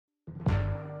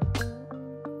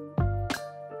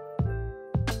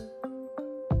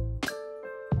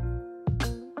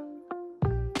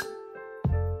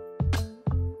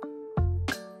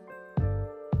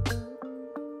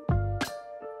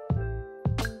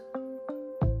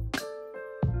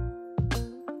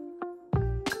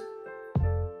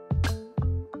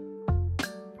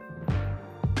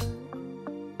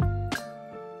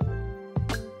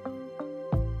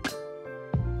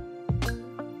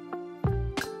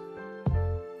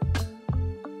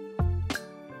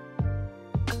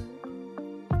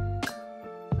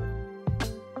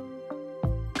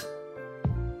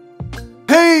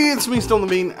It's me, Stomp,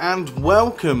 and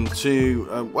welcome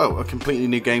to, well, a completely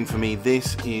new game for me.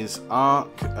 This is Ark.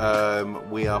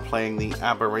 We are playing the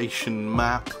Aberration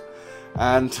map,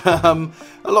 and a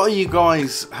lot of you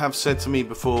guys have said to me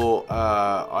before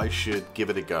I should give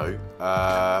it a go.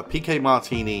 PK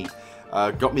Martini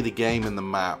got me the game and the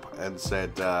map and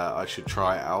said I should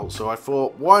try it out, so I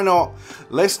thought, why not?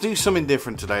 Let's do something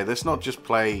different today. Let's not just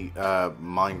play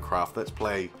Minecraft, let's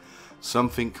play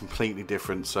something completely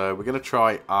different. So we're going to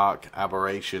try Ark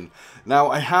Abberation.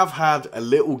 Now, I have had a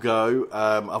little go.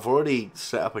 I've already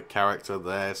set up a character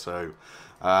there, so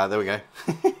there we go.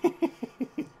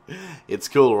 It's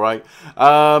cool, right?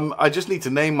 I just need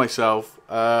to name myself,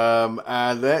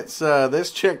 and let's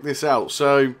check this out.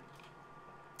 So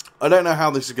I don't know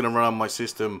how this is going to run on my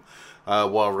system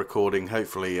while recording.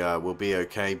 Hopefully we'll be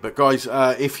okay. But guys,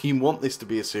 if you want this to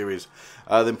be a series,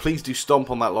 then please do stomp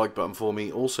on that like button for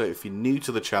me. Also, if you're new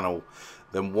to the channel,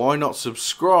 then why not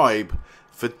subscribe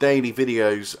for daily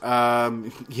videos?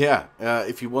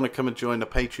 If you want to come and join the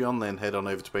Patreon, then head on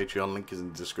over to Patreon. Link is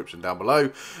in the description down below.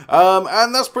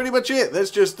 And that's pretty much it.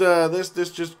 Let's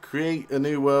just create a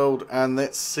new world and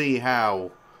let's see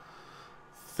how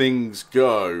things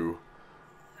go.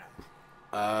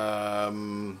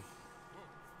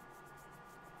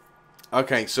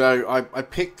 Okay, so I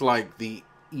picked like the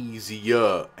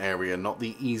easier area, not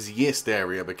the easiest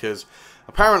area, because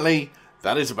apparently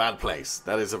that is a bad place.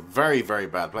 That is a very, very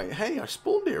bad place. Hey, I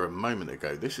spawned here a moment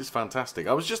ago. This is fantastic.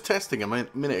 I was just testing a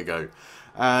minute ago,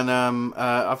 and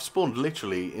I've spawned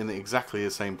literally in exactly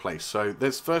the same place. So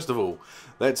let's first of all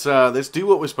let's do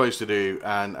what we're supposed to do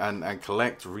and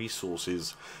collect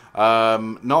resources.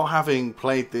 Not having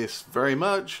played this very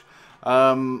much,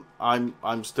 I'm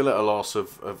still at a loss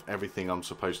of everything I'm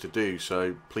supposed to do,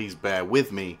 so please bear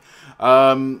with me.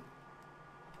 I've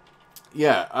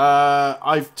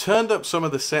turned up some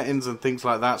of the settings and things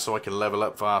like that so I can level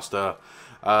up faster,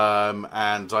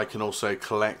 and I can also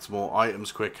collect more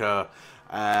items quicker,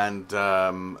 and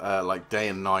like day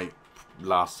and night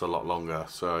lasts a lot longer,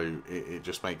 so it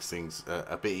just makes things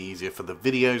a bit easier for the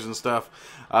videos and stuff.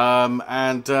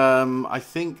 I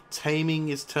think taming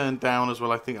is turned down as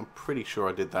well. I'm pretty sure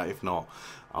I did that. If not,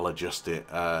 I'll adjust it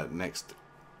next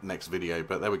video.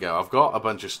 But there we go. I've got a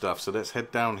bunch of stuff, so let's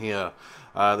head down here.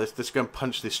 Let's go and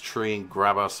punch this tree and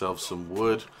grab ourselves some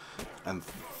wood and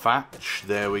thatch.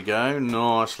 There we go.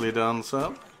 Nicely done,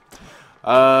 sir.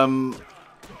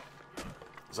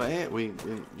 Is that it? We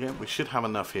should have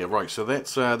enough here. Right, so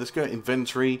let's go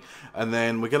inventory, and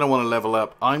then we're going to want to level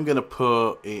up. I'm going to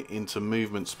put it into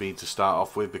movement speed to start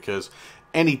off with, because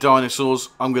any dinosaurs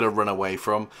I'm going to run away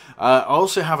from. I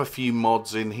also have a few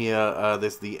mods in here.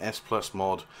 There's the S Plus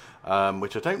mod,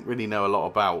 which I don't really know a lot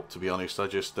about, to be honest. I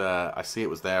see it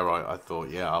was there. I thought,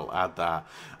 yeah, I'll add that.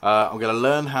 I'm going to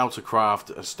learn how to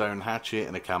craft a stone hatchet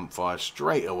and a campfire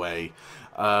straight away.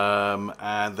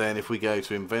 And then if we go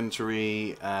to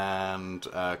inventory and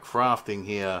crafting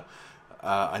here,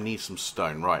 I need some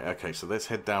stone. Right, okay, so let's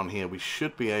head down here. We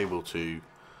should be able to,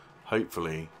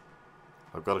 hopefully,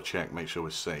 I've got to check, make sure we're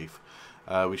safe.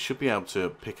 We should be able to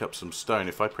pick up some stone.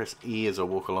 If I press E as I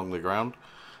walk along the ground.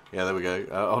 Yeah, there we go.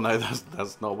 Oh no,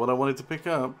 that's not what I wanted to pick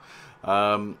up.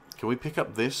 Can we pick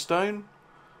up this stone?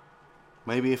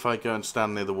 Maybe if I go and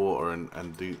stand near the water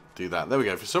and do that. There we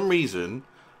go. For some reason,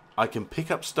 I can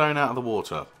pick up stone out of the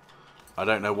water. I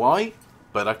don't know why,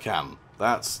 but I can.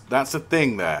 That's a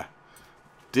thing there.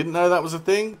 Didn't know that was a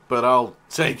thing, but I'll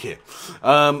take it.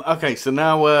 Okay, so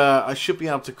now I should be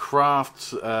able to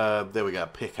craft. There we go,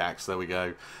 pickaxe. There we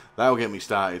go. That'll get me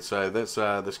started. So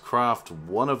let's craft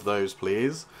one of those,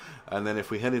 please. And then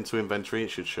if we head into inventory,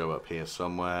 it should show up here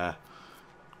somewhere.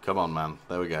 Come on, man.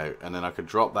 There we go. And then I could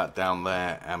drop that down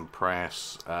there and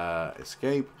press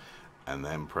escape, and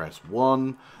then press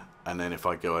 1. And then if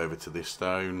I go over to this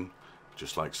stone,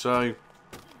 just like so,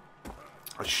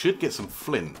 I should get some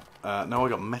flint. No, I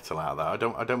got metal out of that.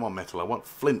 I don't want metal. I want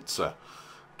flint, sir.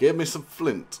 Give me some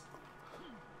flint.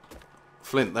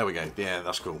 Flint. There we go. Yeah,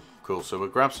 that's cool. Cool. So we'll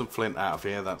grab some flint out of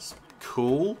here. That's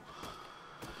cool.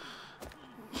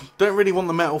 Don't really want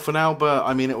the metal for now, but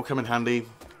I mean it will come in handy.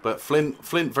 But flint,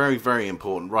 very, very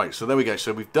important. Right. So there we go.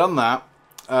 So we've done that.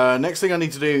 Next thing I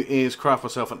need to do is craft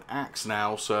myself an axe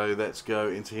now, so let's go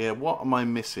into here. What am I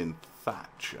missing?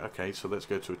 Thatch. Okay, so let's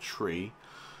go to a tree.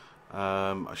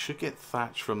 I should get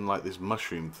thatch from like this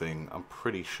mushroom thing, I'm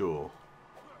pretty sure.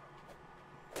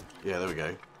 Yeah, there we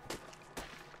go.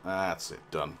 That's it,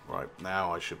 done. Right,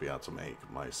 now I should be able to make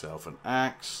myself an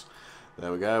axe.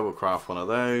 There we go, we'll craft one of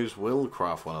those, we'll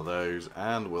craft one of those,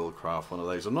 and we'll craft one of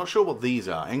those. I'm not sure what these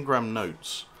are. Engram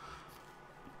notes.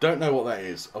 Don't know what that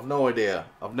is. I've no idea.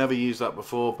 I've never used that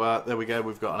before, but there we go.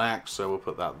 We've got an axe, so we'll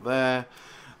put that there.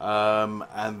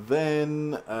 And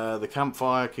then the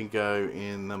campfire can go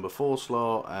in number 4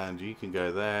 slot, and you can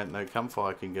go there. No,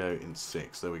 campfire can go in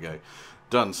 6. There we go.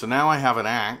 Done. So now I have an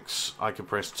axe. I can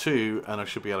press 2, and I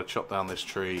should be able to chop down this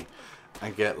tree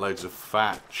and get loads of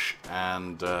thatch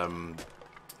and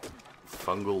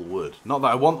fungal wood. Not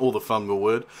that I want all the fungal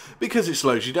wood, because it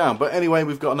slows you down. But anyway,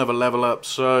 we've got another level up,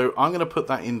 so I'm going to put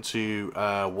that into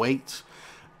weight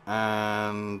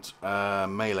and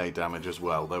melee damage as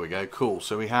well. There we go. Cool.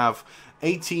 So we have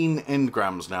 18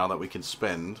 engrams now that we can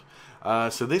spend.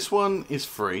 So this one is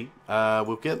free.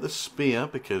 We'll get the spear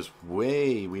because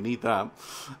we need that.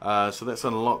 So let's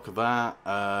unlock that.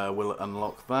 We'll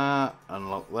unlock that,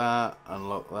 unlock that,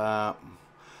 unlock that,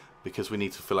 because we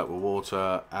need to fill up with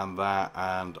water and that,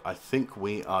 and I think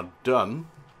we are done.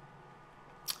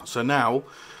 So now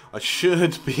I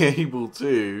should be able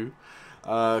to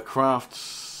craft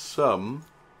some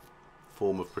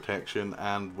form of protection,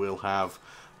 and we'll have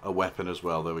a weapon as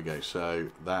well. There we go. So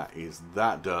that is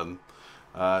that done.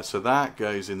 So that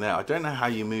goes in there. I don't know how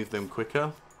you move them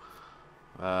quicker.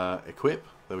 Equip.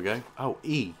 There we go. Oh,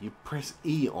 E. You press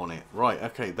E on it. Right.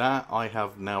 Okay. That I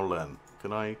have now learned.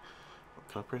 Can I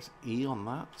press E on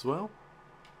that as well?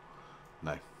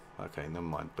 No. Okay. Never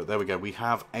mind. But there we go. We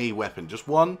have a weapon. Just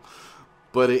one,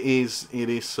 but it is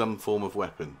some form of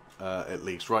weapon at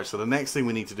least. Right. So the next thing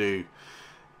we need to do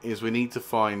is we need to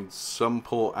find some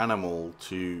poor animal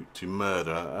to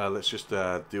murder. Let's just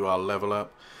do our level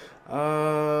up.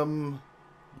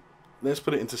 Let's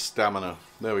put it into stamina.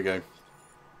 There we go.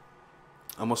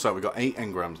 And what's that? We've got 8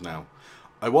 engrams now.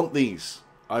 I want these.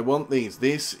 I want these.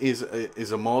 This is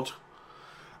a mod.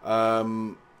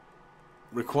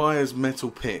 Requires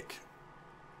metal pick.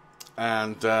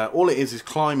 And all it is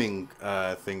climbing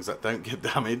things that don't get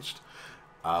damaged.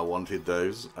 I wanted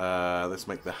those. Let's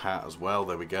make the hat as well.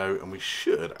 There we go. And we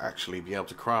should actually be able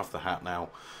to craft the hat now.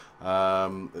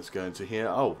 Let's go into here.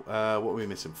 Oh, what are we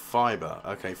missing? Fiber.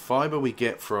 Okay, fiber we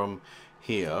get from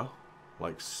here,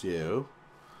 like so.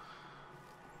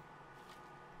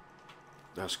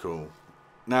 That's cool.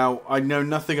 Now, I know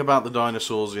nothing about the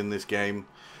dinosaurs in this game.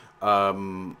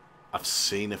 I've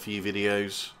seen a few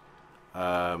videos.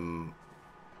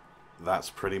 That's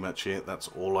pretty much it. That's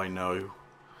all I know.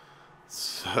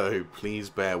 So, please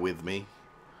bear with me.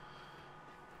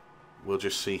 We'll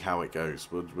just see how it goes.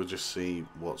 We'll just see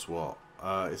what's what.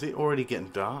 Is it already getting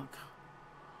dark?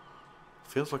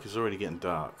 Feels like it's already getting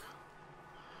dark.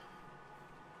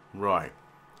 Right.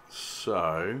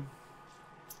 So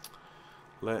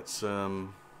let's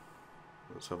have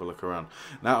a look around.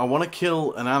 Now I want to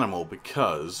kill an animal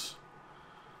because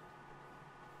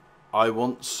I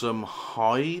want some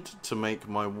hide to make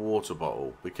my water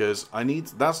bottle, because I need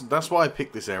that's why I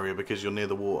picked this area, because you're near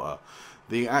the water.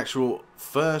 The actual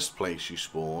first place you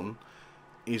spawn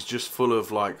is just full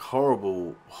of like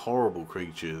horrible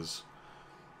creatures,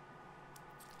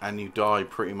 and you die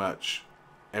pretty much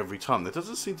every time. There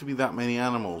doesn't seem to be that many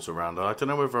animals around. I don't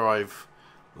know whether I've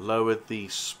lowered the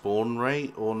spawn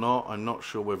rate or not. I'm not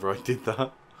sure whether I did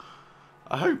that.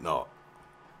 I hope not.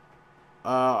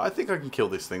 I think I can kill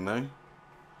this thing though.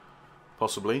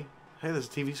 Possibly. Hey, there's a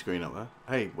TV screen up there.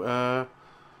 Hey,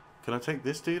 can I take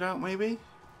this dude out maybe?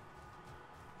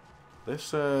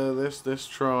 Let's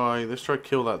try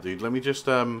kill that dude. Let me just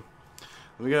let me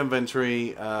go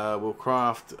inventory. We'll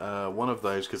craft one of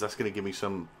those, because that's going to give me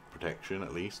some protection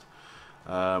at least.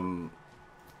 So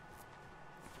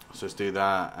let's do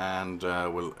that, and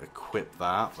we'll equip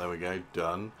that. There we go,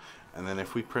 done. And then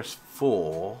if we press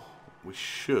 4, we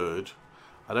should.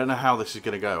 I don't know how this is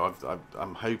going to go.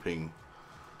 I'm hoping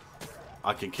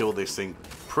I can kill this thing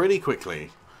pretty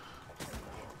quickly.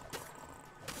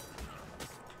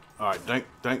 All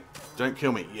right, don't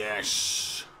kill me.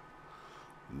 Yes,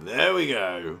 there we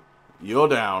go. You're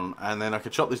down, and then I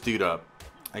can chop this dude up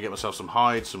and get myself some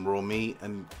hide, some raw meat,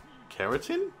 and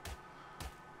keratin.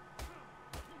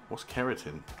 What's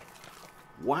keratin?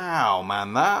 Wow,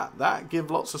 man, that gives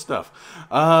lots of stuff.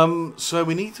 So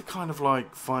we need to kind of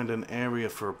like find an area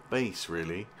for a base,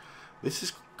 really. This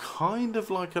is kind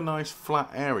of like a nice flat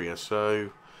area,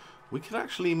 so we can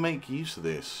actually make use of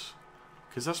this,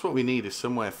 because that's what we need, is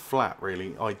somewhere flat,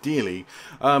 really, ideally.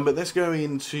 But let's go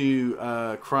into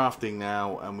crafting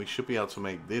now, and we should be able to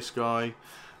make this guy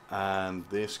and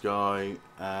this guy,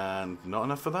 and not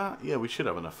enough for that? Yeah, we should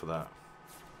have enough for that.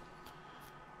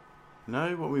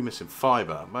 No, what are we missing?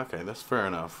 Fiber. Okay, that's fair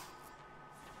enough.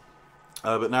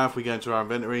 But now if we go into our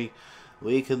inventory,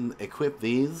 we can equip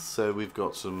these. So we've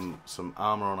got some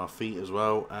armor on our feet as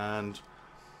well, and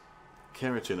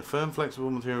Keratin, a firm, flexible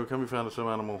material can be found in some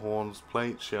animal horns,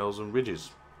 plates, shells, and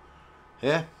ridges.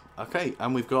 Yeah, okay,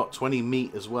 and we've got 20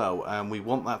 meat as well, and we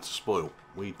want that to spoil.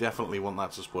 We definitely want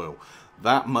that to spoil.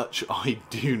 That much I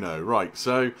do know. Right,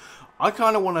 so I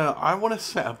kind of want to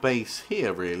set a base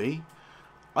here, really.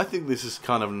 I think this is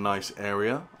kind of a nice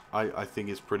area. I think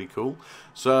it's pretty cool.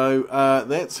 So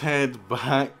let's head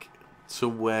back to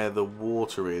where the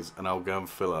water is, and I'll go and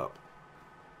fill up.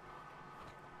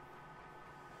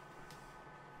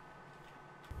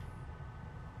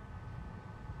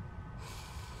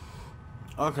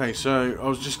 Okay, so I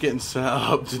was just getting set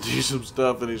up to do some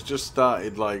stuff, and it's just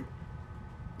started like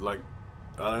I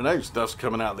don't know, stuff's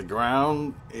coming out of the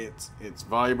ground. It's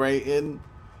vibrating.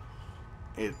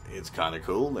 It's kind of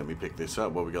cool. Let me pick this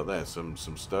up. What we got there? Some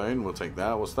stone. We'll take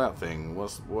that. What's that thing?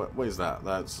 What is that?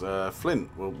 That's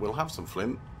flint. We'll have some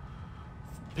flint.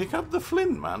 Pick up the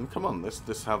flint, man. Come on.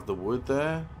 Let's have the wood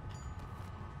there.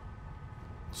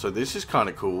 So this is kind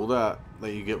of cool that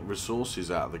you get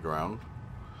resources out of the ground.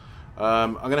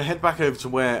 I'm going to head back over to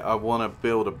where I want to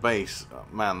build a base.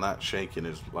 Man, that shaking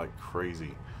is like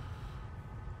crazy.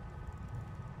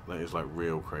 That is like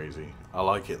real crazy. I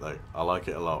like it though. I like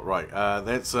it a lot. Right,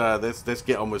 let's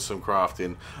get on with some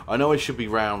crafting. I know I should be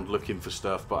round looking for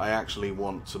stuff, but I actually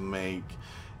want to make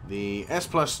the S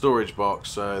Plus storage box.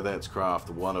 So let's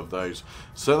craft one of those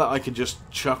so that I can just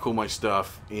chuck all my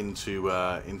stuff into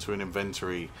an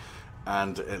inventory,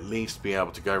 and at least be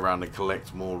able to go around and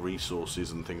collect more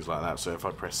resources and things like that. So if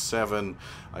I press 7,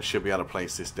 I should be able to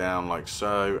place this down like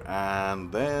so,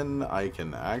 and then I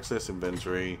can access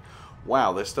inventory.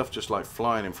 Wow, there's stuff just like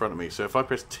flying in front of me. So if I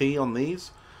press T on these,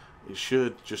 it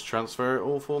should just transfer it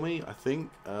all for me, I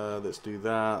think. Let's do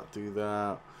that,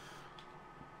 that.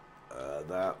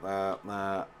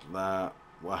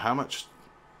 Well, how much?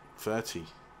 30.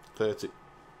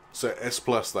 So S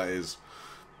Plus, that is.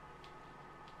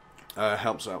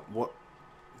 Helps out. What?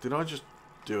 Did I just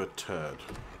do a turd?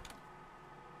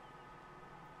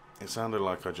 It sounded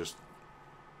like I just...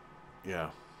 Yeah.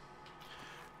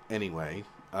 Anyway.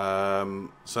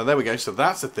 So there we go. So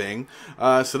that's the thing.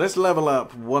 So let's level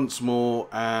up once more,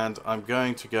 and I'm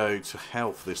going to go to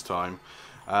health this time.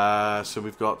 So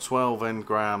we've got 12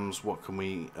 engrams. What can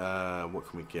we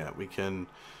get? We can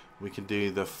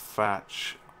do the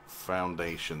thatch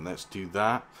foundation. Let's do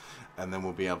that, and then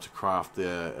we'll be able to craft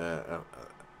a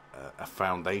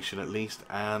foundation at least.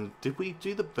 And did we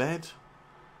do the bed?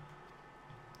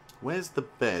 Where's the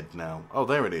bed now? Oh,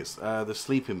 there it is. The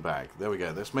sleeping bag. There we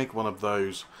go. Let's make one of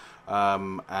those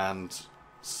and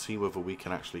see whether we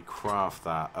can actually craft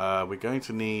that. We're going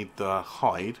to need the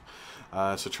hide.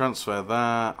 So transfer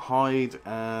that. Hide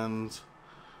and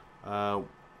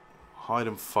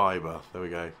fiber. There we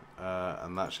go.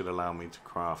 And that should allow me to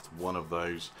craft one of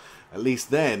those. At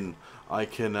least then I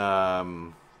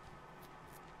can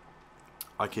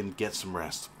get some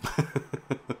rest.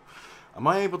 Am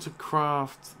I able to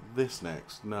craft this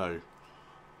next? No.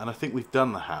 And I think we've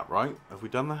done the hat, right? Have we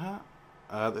done the hat?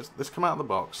 Let's come out of the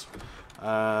box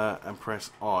and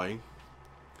press I.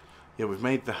 Yeah, we've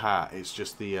made the hat. It's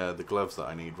just the gloves that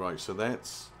I need, right? So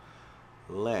let's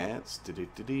I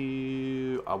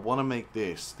want to make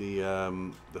this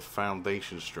the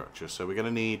foundation structure. So we're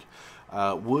going to need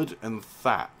wood and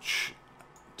thatch.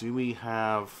 Do we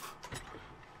have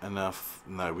enough?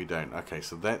 No, we don't. Okay,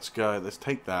 so let's go. Let's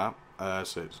take that.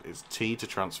 So it's T to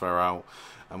transfer out,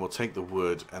 and we'll take the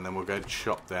wood, and then we'll go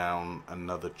chop down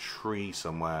another tree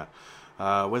somewhere.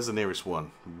 Where's the nearest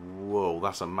one? Whoa,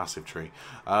 that's a massive tree.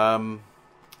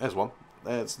 There's one.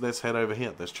 Let's head over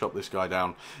here. Let's chop this guy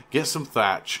down, get some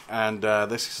thatch, and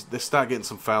let's start getting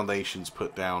some foundations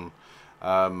put down,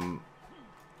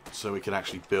 so we can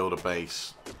actually build a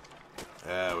base.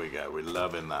 There we go. We're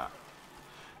loving that.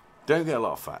 Don't get a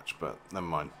lot of thatch, but never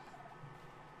mind.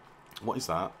 What is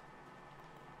that?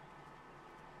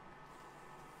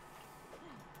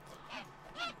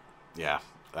 Yeah.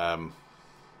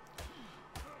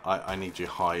 I need your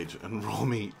hide and raw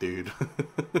meat, dude.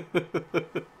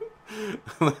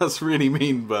 That's really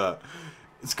mean, but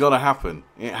it's got to happen.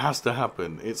 It has to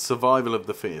happen. It's survival of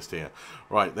the fittest here.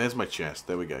 Right, there's my chest.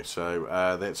 There we go. So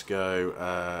let's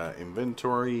go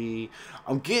inventory.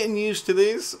 I'm getting used to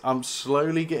this. I'm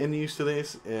slowly getting used to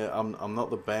this. I'm not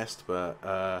the best, but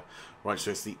right.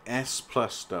 So it's the S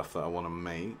Plus stuff that I want to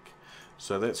make.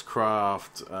 So let's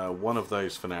craft one of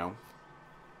those for now.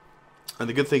 And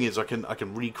the good thing is I can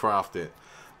recraft it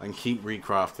and keep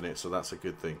recrafting it, so that's a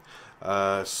good thing.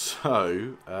 Let's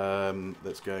go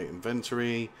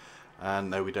inventory,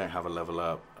 and no, we don't have a level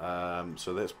up.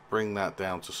 So let's bring that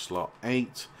down to slot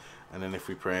 8, And then if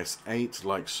we press 8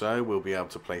 like so, we'll be able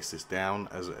to place this down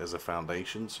as a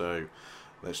foundation. So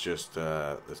let's just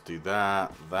let's do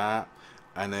that,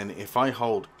 and then if I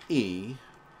hold E,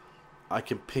 I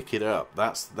can pick it up.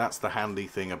 That's the handy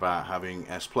thing about having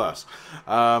S+.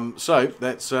 So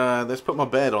let's put my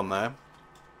bed on there.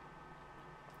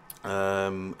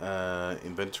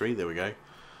 Inventory, there we go.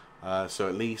 So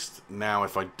at least now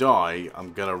if I die,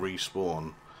 I'm gonna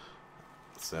respawn.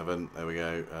 7, there we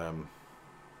go.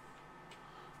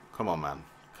 Come on, man,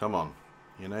 come on,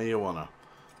 you know you wanna.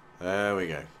 There we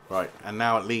go. Right, and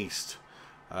now at least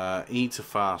E to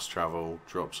fast travel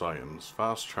drops items.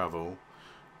 Fast travel,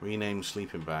 rename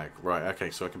sleeping bag. Right,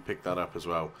 okay, so I can pick that up as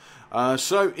well.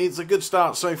 So it's a good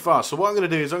start so far. So what I'm going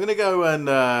to do is I'm going to go and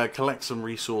collect some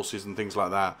resources and things like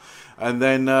that, and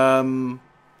then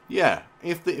yeah,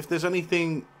 if there's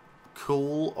anything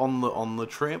cool on the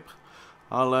trip,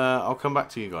 I'll come back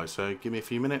to you guys. So give me a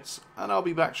few minutes, and I'll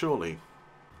be back shortly.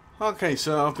 Okay,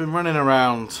 so I've been running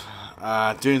around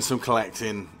doing some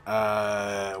collecting.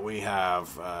 We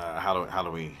have how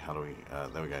do we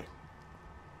there we go.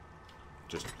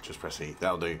 Just press E,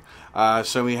 that'll do.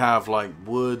 So we have like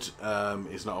wood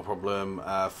is not a problem.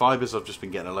 Fibers I've just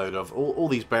been getting a load of. All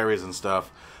these berries and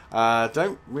stuff.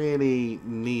 Don't really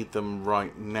need them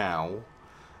right now.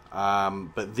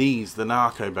 But these, the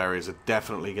narco berries, are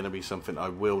definitely going to be something I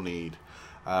will need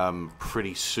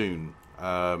pretty soon.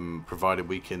 Provided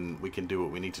we can do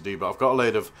what we need to do. But I've got a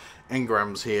load of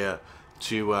engrams here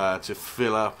to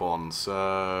fill up on.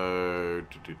 So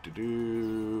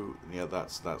yeah,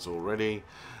 that's already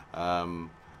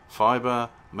fiber,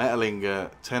 metal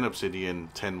ingot, 10 obsidian,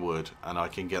 10 wood, and I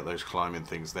can get those climbing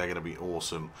things. They're going to be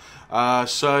awesome.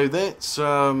 So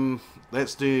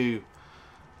let's do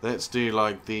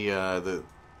like the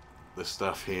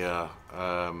stuff here.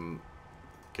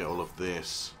 Get all of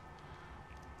this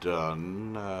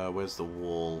done. Where's the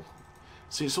wall?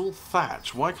 See, it's all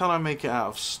thatch. Why can't I make it out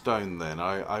of stone then?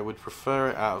 I would prefer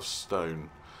it out of stone.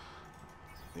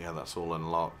 Yeah, that's all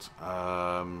unlocked.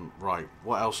 Right,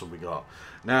 what else have we got?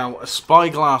 Now, a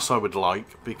spyglass I would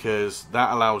like, because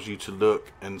that allows you to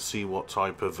look and see what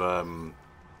type of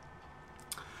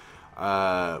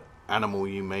animal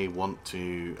you may want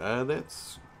to...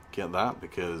 let's get that,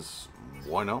 because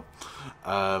why not?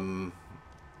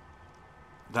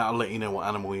 That'll let you know what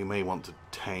animal you may want to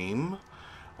tame.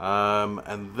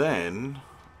 And then,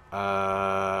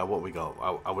 what we got?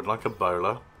 I would like a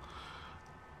bowler.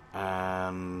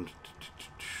 And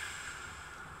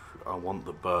I want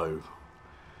the bow.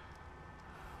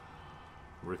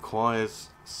 Requires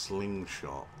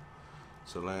slingshot.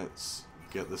 So let's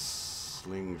get the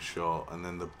slingshot, and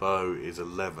then the bow is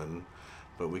 11.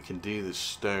 But we can do the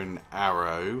stone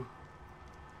arrow.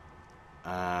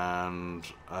 And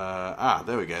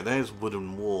there we go. There's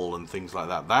wooden wall and things like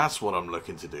that. That's what I'm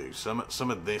looking to do. Some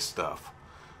of this stuff.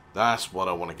 That's what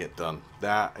I want to get done.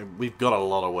 That we've got a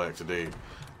lot of work to do.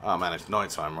 Oh man, it's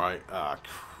nighttime, right? Ah,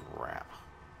 crap.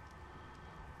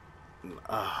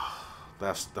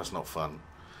 That's not fun.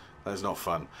 That's not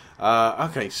fun.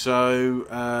 Okay, so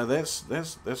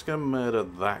let's go murder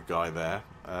that guy there.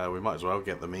 We might as well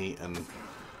get the meat, and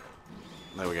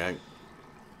there we go.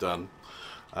 Done.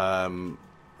 And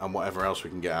whatever else we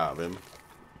can get out of him.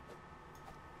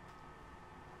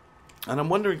 And I'm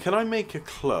wondering, can I make a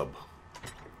club?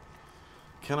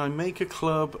 Can I make a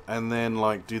club and then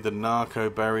like do the narco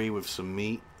berry with some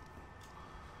meat?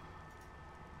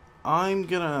 I'm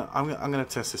gonna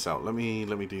test this out. Let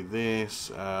me do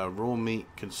this. Raw meat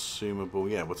consumable.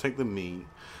 Yeah, we'll take the meat.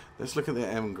 Let's look at the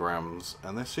engrams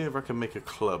and let's see if I can make a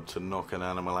club to knock an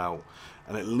animal out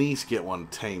and at least get one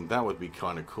tamed. That would be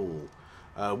kind of cool.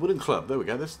 Wooden club. There we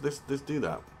go. Let's do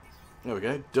that. There we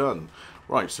go. Done.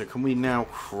 Right. So can we now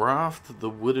craft the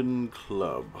wooden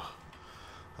club?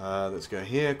 Let's go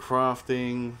here.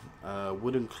 Crafting.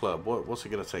 Wooden club. What's it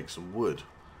gonna take? Some wood.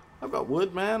 I've got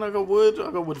wood, man. I've got wood.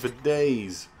 I've got wood for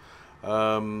days.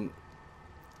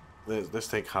 Let's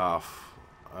take half.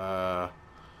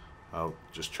 I'll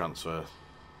just transfer.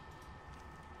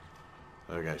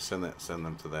 There we go. Send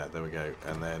them to there. There we go.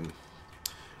 And then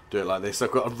do it like this.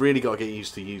 I've really got to get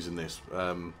used to using this.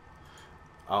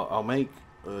 I'll make.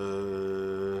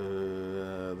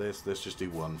 Let's just do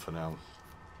one for now.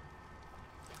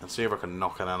 And see if I can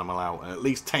knock an animal out and at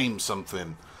least tame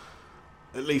something.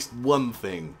 At least one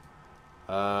thing.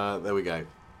 There we go.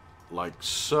 Like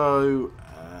so.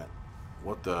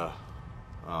 What the...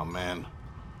 Oh, man.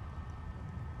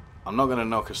 I'm not going to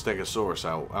knock a stegosaurus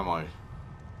out, am I?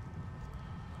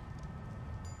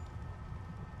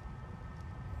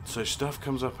 So stuff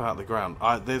comes up out of the ground.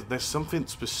 There's something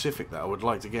specific that I would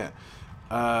like to get.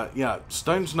 Yeah,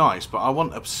 stone's nice, but I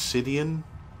want obsidian.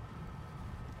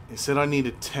 It said I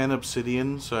needed 10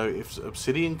 obsidian, so if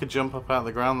obsidian could jump up out of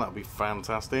the ground, that would be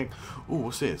fantastic. Ooh,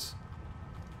 what's this?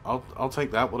 I'll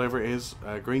take that, whatever it is.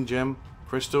 Green gem,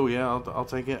 crystal, yeah, I'll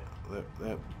take it.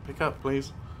 Pick up,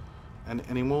 please. And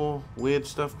any more weird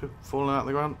stuff falling out of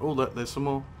the ground? Oh, look, there's some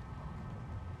more.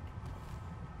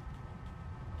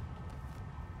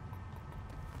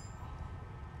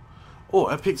 Oh,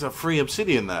 I picked up 3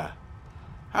 obsidian there.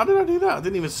 How did I do that? I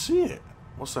didn't even see it.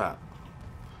 What's that?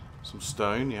 Some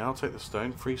stone. Yeah, I'll take the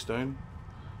stone. 3 stone.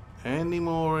 Any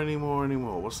more?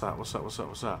 What's that? What's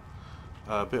that?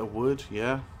 A bit of wood.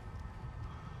 Yeah.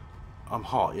 I'm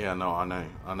hot. Yeah, no, I know,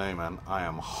 man. I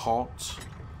am hot.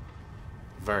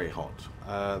 Very hot.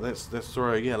 Let's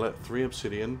throw. Yeah, let 3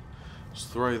 obsidian. Let's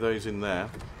throw those in there.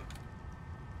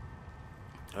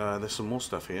 There's some more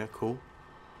stuff here. Cool.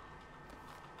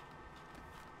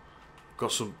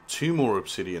 Got 2 more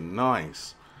obsidian.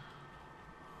 Nice.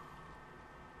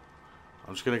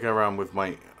 I'm just going to go around with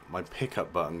my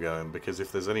pickup button going, because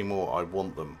if there's any more, I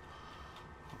want them.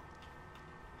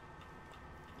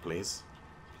 Please.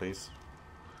 Please.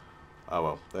 Oh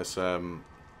well. Let's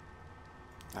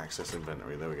access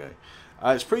inventory. There we go.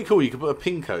 It's pretty cool. You can put a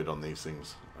pin code on these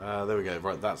things. There we go.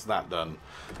 Right, that's that done.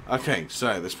 Okay,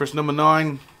 so let's press number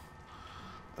 9.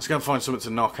 Let's go and find something to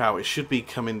knock out. It should be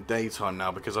coming daytime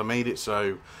now, because I made it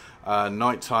so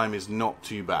nighttime is not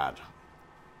too bad.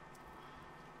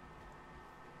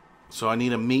 So I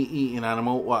need a meat-eating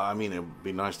animal. Well, I mean, it would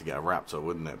be nice to get a raptor,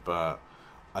 wouldn't it? But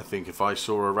I think if I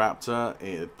saw a raptor,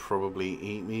 it'd probably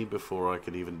eat me before I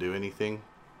could even do anything.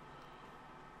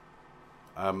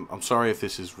 I'm sorry if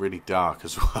this is really dark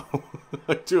as well.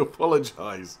 I do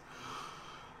apologise.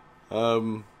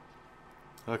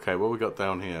 Okay, what we got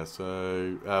down here?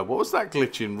 So, what was that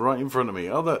glitching right in front of me?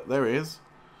 Oh, there it is.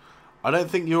 I don't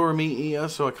think you're a meat eater,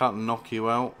 so I can't knock you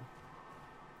out.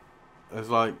 There's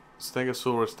like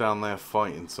Stegosaurus down there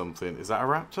fighting something. Is that a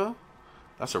raptor?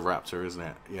 That's a raptor, isn't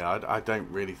it? Yeah, I don't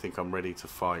really think I'm ready to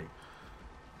fight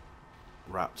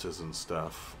raptors and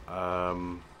stuff.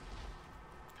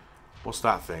 What's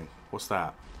that thing? What's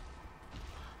that?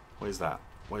 What is that?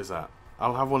 What is that?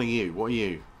 I'll have one of you. What are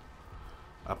you?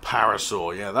 A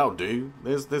parasaur. Yeah, that'll do.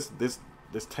 There's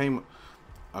Tame.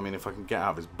 I mean, if I can get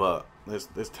out of his butt.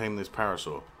 There's Tame this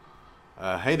parasaur.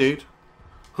 Hey, dude.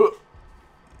 Huh.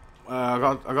 I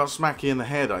got smacky in the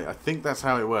head. I think that's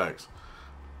how it works.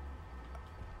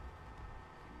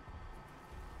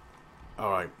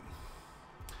 Alright.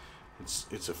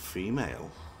 It's a female.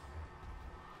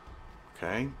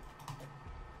 Okay.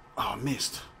 Oh, I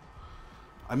missed.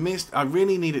 I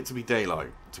really need it to be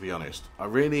daylight, to be honest. I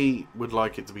really would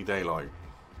like it to be daylight.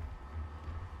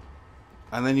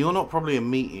 And then you're not probably a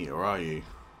meat eater, are you?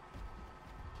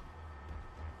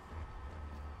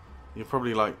 You're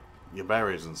probably like your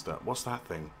berries and stuff. What's that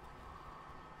thing?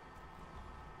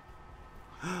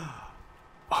 I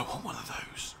want one of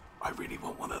those. I really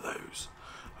want one of those.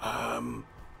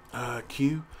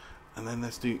 Q, and then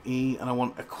let's do E, and I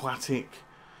want aquatic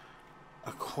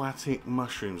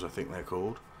mushrooms, I think they're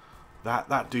called.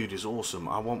 That dude is awesome.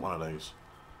 I want one of those.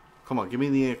 Come on, give me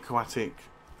the aquatic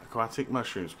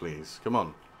mushrooms, please. Come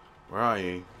on. Where are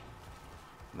you?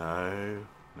 No.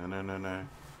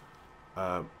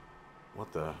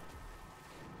 What the?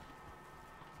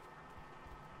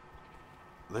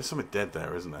 There's something dead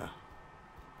there, isn't there?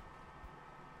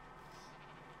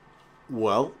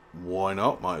 Well, why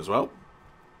not? Might as well.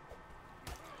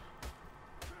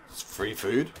 It's free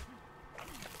food.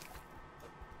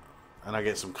 And I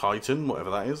get some chitin, whatever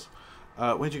that is.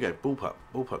 Where'd you go?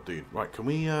 Bullpup, dude. Right, can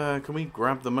we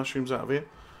grab the mushrooms out of here?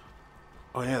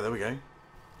 Oh yeah, there we go.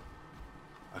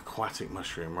 Aquatic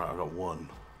mushroom. Right, I got one.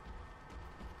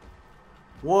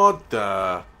 What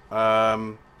the?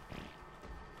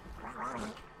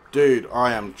 Dude,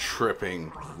 I am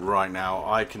tripping right now.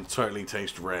 I can totally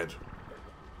taste red.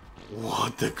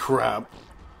 What the crap?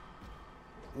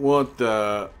 What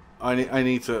the? I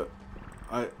need to.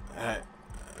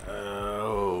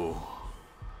 Oh.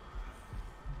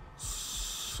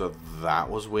 So that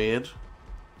was weird.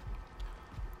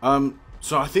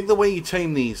 So I think the way you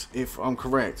tame these, if I'm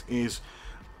correct, is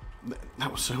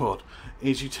that was so odd.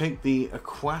 Is you take the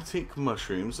aquatic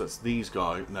mushrooms. That's these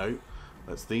guys. No,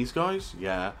 that's these guys.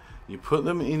 Yeah. You put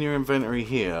them in your inventory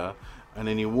here, and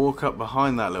then you walk up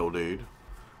behind that little dude,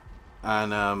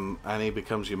 and he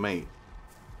becomes your mate.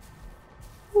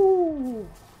 Ooh.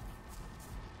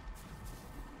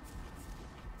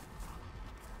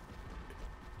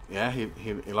 Yeah, he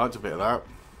liked a bit of that.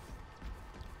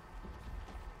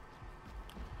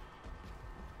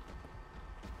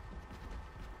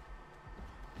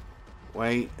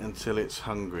 Wait until it's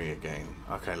hungry again.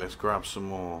 Okay, let's grab some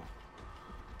more.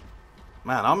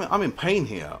 Man, I'm in pain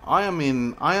here. I am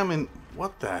in.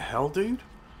 What the hell, dude?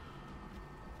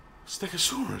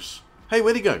 Stegosaurus. Hey,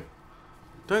 where'd he go?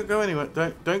 Don't go anywhere.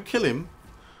 Don't kill him.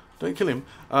 Don't kill him.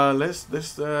 Let's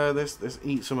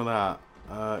eat some of that.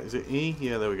 Is it E?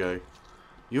 Yeah, there we go.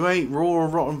 You ate raw or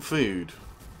rotten food.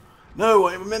 No,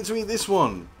 I meant to eat this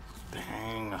one.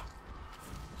 Dang.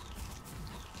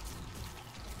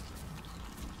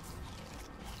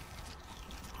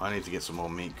 I need to get some more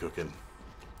meat cooking.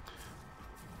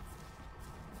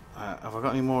 Have I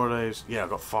got any more of those? Yeah, I've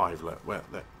got 5 left. Where,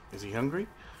 is he hungry?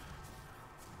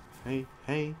 Hey,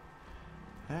 hey,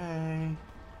 hey,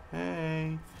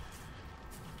 hey.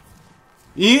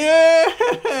 Yeah!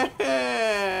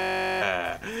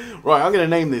 Right, I'm going to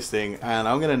name this thing, and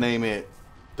I'm going to name it,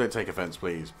 don't take offense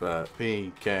please, but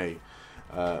PK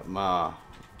Martini.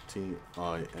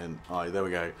 There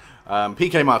we go.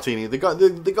 PK Martini.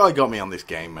 The guy got me on this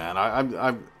game, man.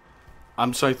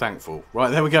 I'm so thankful.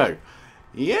 Right, there we go.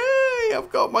 Yay! I've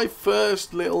got my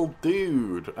first little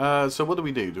dude. So what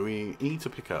do? Do we E to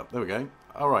pick up? There we go.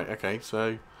 Alright, okay,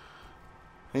 so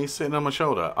he's sitting on my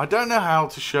shoulder. I don't know how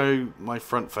to show my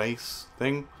front face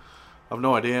thing. I've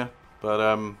no idea. But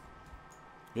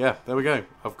yeah, there we go.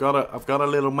 I've got a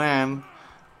little man,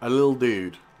 a little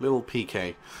dude, little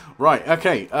PK. Right,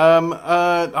 okay.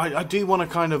 I do want to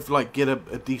kind of like get a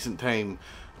decent tame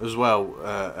as well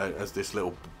as this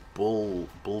little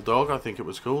bulldog, I think it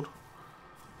was called.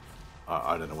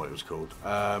 I don't know what it was called.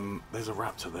 There's a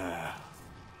raptor there.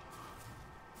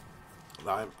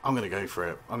 I'm going to go for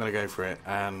it. I'm going to go for it,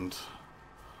 and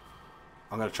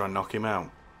I'm going to try and knock him out.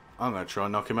 I'm going to try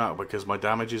and knock him out because my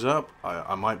damage is up.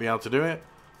 I might be able to do it.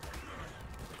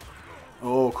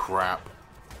 Oh, crap.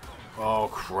 Oh,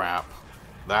 crap.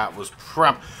 That was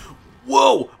crap.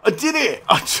 Whoa! I did it!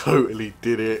 I totally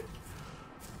did it.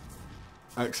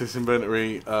 Access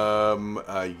inventory.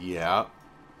 Yeah.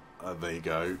 There you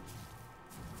go.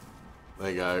 There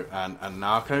you go. And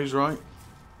narcos, right?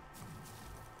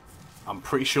 I'm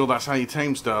pretty sure that's how you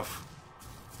tame stuff.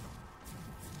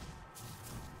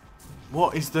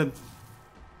 What is the...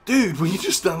 Dude, will you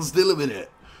just stand still a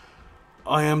minute?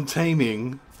 I am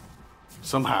taming...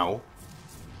 Somehow.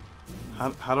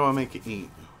 How do I make it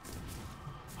eat?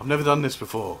 I've never done this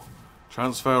before.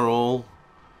 Transfer all.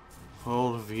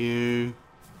 Hold view.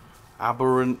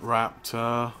 Aberrant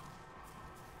raptor.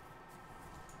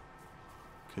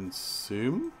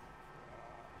 Consume?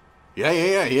 Yeah.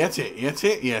 Yet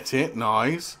it.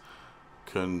 Nice.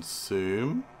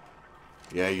 Consume.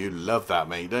 Yeah, you love that,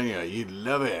 mate, don't you? You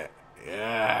love it.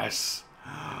 Yes.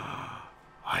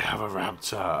 I have a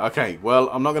raptor. Okay, well,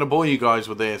 I'm not going to bore you guys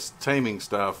with this taming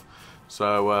stuff.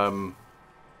 So,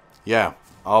 yeah,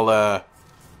 I'll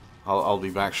be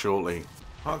back shortly.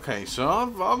 Okay, so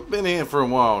I've been here for a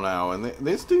while now, and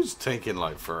this dude's taking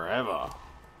like forever.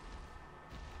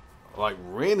 Like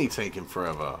really taking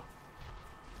forever.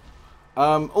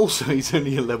 Also, he's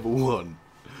only a level 1.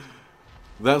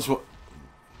 That's what.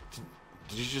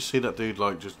 Did you just see that dude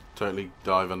like just totally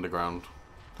dive underground?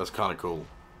 That's kind of cool.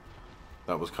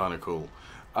 That was kind of cool.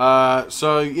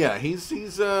 So yeah, he's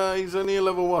only a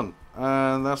level 1,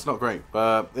 and that's not great.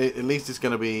 But at least it's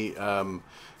going to be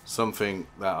something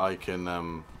that I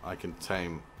can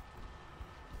tame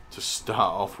to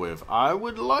start off with. I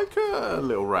would like a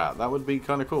little rat. That would be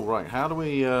kind of cool. Right? How do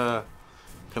we?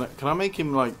 Can I make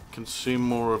him like consume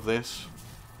more of this?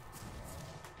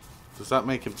 Does that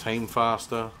make him tame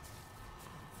faster?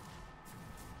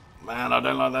 Man, I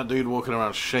don't like that dude walking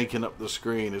around shaking up the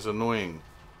screen. It's annoying.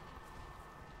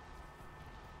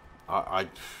 I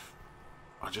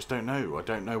just don't know. I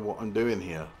don't know what I'm doing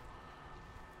here.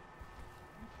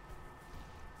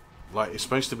 Like, it's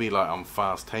supposed to be like I'm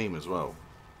fast tame as well.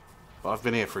 But I've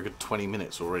been here for a good 20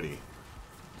 minutes already.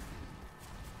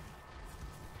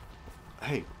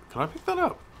 Hey, can I pick that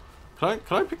up? Can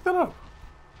I pick that up?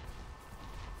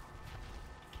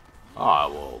 I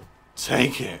will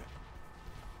take it.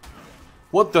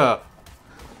 What the?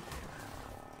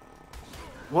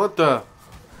 What the?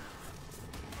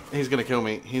 He's gonna kill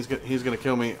me. He's gonna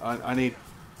kill me. I need.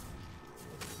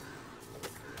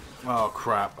 Oh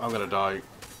crap! I'm gonna die.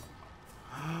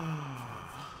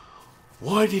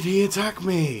 Why did he attack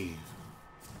me?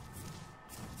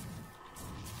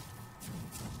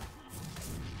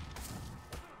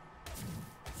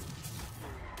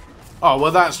 Oh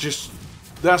well, that's just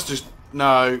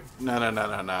no.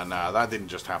 That didn't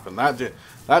just happen. That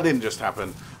didn't just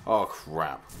happen. Oh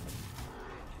crap.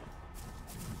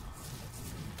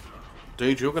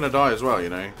 Dude, you're gonna die as well, you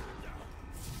know.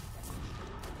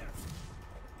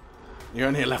 You're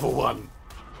only a level 1.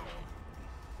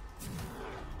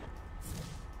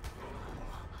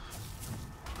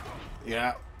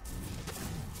 Yeah.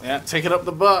 Yeah, take it up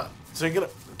the butt. Take it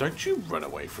up. Don't you run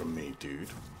away from me, dude.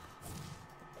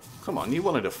 Come on, you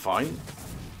wanted to fight.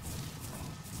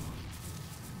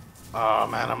 Oh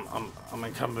man, I'm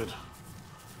encumbered.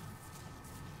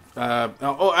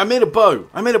 Oh, I made a bow.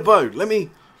 I made a bow. Let me.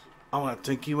 I want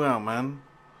to take you out, man.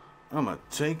 I'm gonna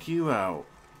take you out.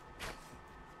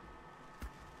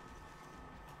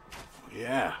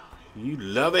 Yeah, you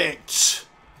love it.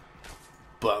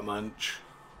 Butt munch.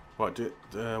 What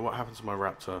happened to my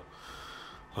raptor?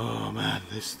 Oh man,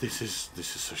 this is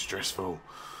so stressful.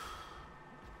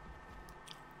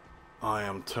 I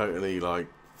am totally like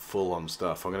full on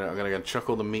stuff. I'm gonna go chuck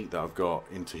all the meat that I've got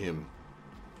into him.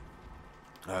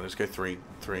 Let's go three.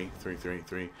 So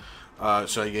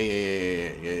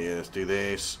yeah. Let's do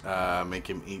this. Make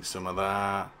him eat some of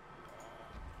that.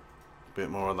 Bit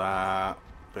more of that.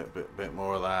 Bit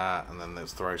more of that, and then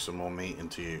let's throw some more meat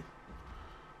into you.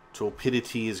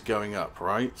 Torpidity is going up,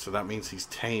 right? So that means he's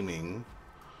taming.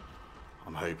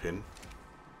 I'm hoping.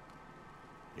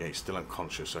 Yeah, he's still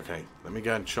unconscious. Okay, let me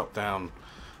go and chop down.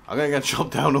 I'm gonna go and chop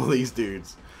down all these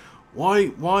dudes.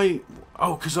 Why?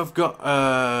 Oh, because I've got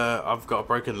a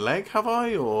broken leg, have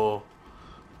I? Or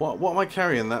what am I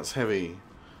carrying? That's heavy.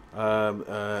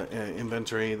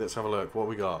 Inventory. Let's have a look. What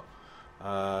we got?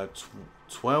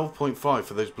 12.5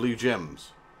 for those blue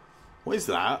gems. What is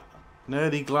that?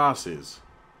 Nerdy glasses.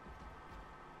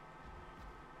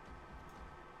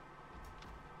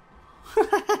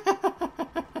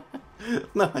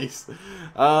 Nice.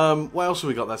 What else have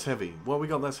we got that's heavy? What have we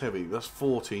got that's heavy? That's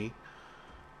 40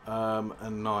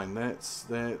 and 9. Let's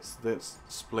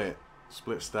split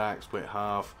stack, split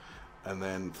half, and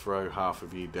then throw half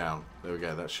of you down. There we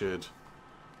go. That should.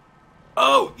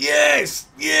 Oh yes,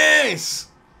 yes.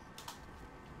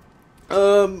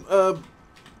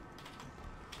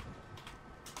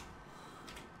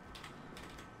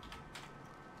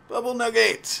 Bubble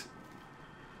nugget.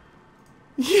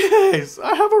 Yes,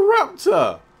 I have a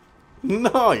raptor.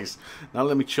 Nice. Now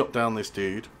let me chop down this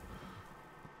dude.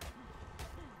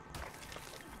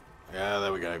 Yeah,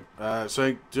 there we go.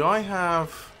 So do I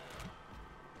have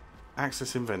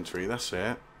access inventory? That's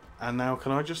it. And now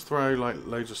can I just throw like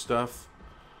loads of stuff?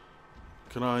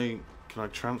 Can I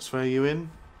transfer you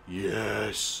in?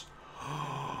 Yes.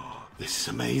 This is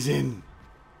amazing.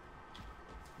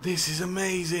 This is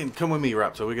amazing. Come with me,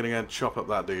 Raptor. We're gonna go and chop up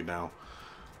that dude now.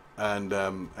 And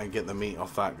get the meat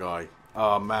off that guy.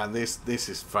 Oh man, this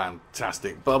is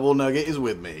fantastic. Bubble Nugget is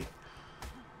with me.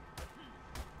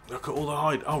 Look at all the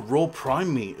hide. Oh, raw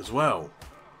prime meat as well.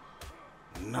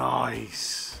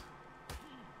 Nice.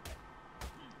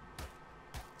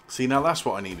 See, now that's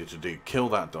what I needed to do. Kill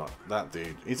that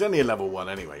dude. He's only a level 1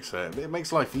 anyway, so it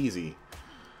makes life easy.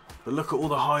 But look at all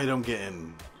the hide I'm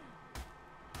getting.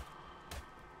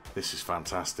 This is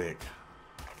fantastic.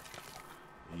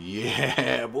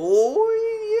 Yeah, boy.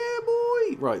 Yeah,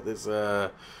 boy. Right, there's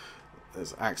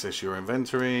access your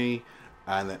inventory,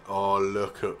 and then oh,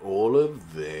 look at all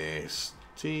of this.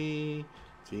 T.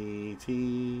 There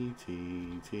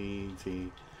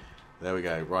we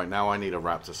go. Right, now I need a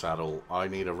raptor saddle. I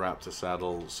need a raptor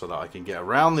saddle so that I can get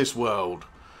around this world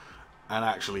and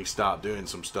actually start doing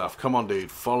some stuff. Come on,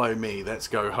 dude. Follow me. Let's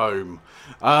go home.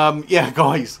 Yeah,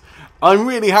 guys. I'm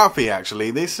really happy,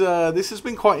 actually. This has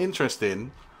been quite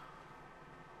interesting.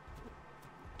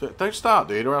 Don't start,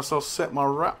 dude, or else I'll set my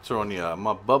raptor on you,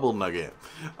 my bubble nugget.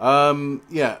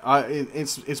 Yeah,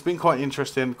 it's been quite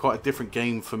interesting, quite a different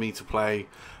game for me to play.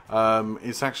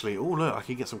 It's actually, oh look, I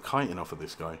can get some kiting off of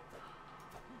this guy.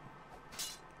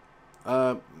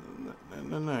 No,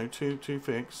 two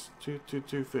fix.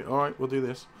 All right, we'll do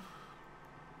this.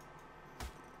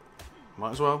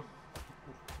 Might as well.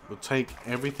 We'll take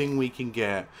everything we can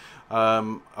get.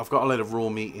 I've got a load of raw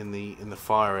meat in the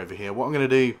fire over here. What I'm going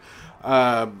to do,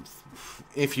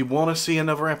 if you want to see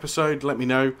another episode, let me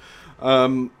know.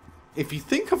 If you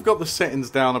think I've got the settings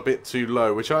down a bit too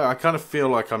low, which I kind of feel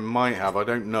like I might have, I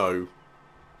don't know,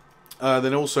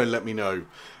 then also let me know.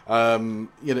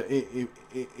 You know,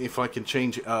 if I can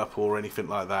change it up or anything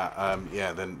like that,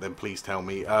 yeah, then please tell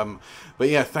me. But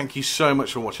yeah, thank you so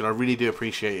much for watching. I really do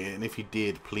appreciate it. And if you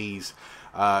did, please,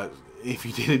 if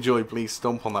you did enjoy, please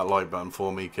stomp on that like button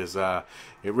for me, because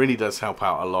it really does help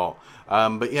out a lot.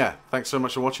 But yeah, thanks so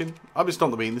much for watching. I've been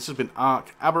Stomp the Bean. This has been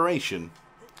Ark Abberation,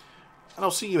 and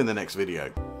I'll see you in the next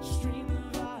video.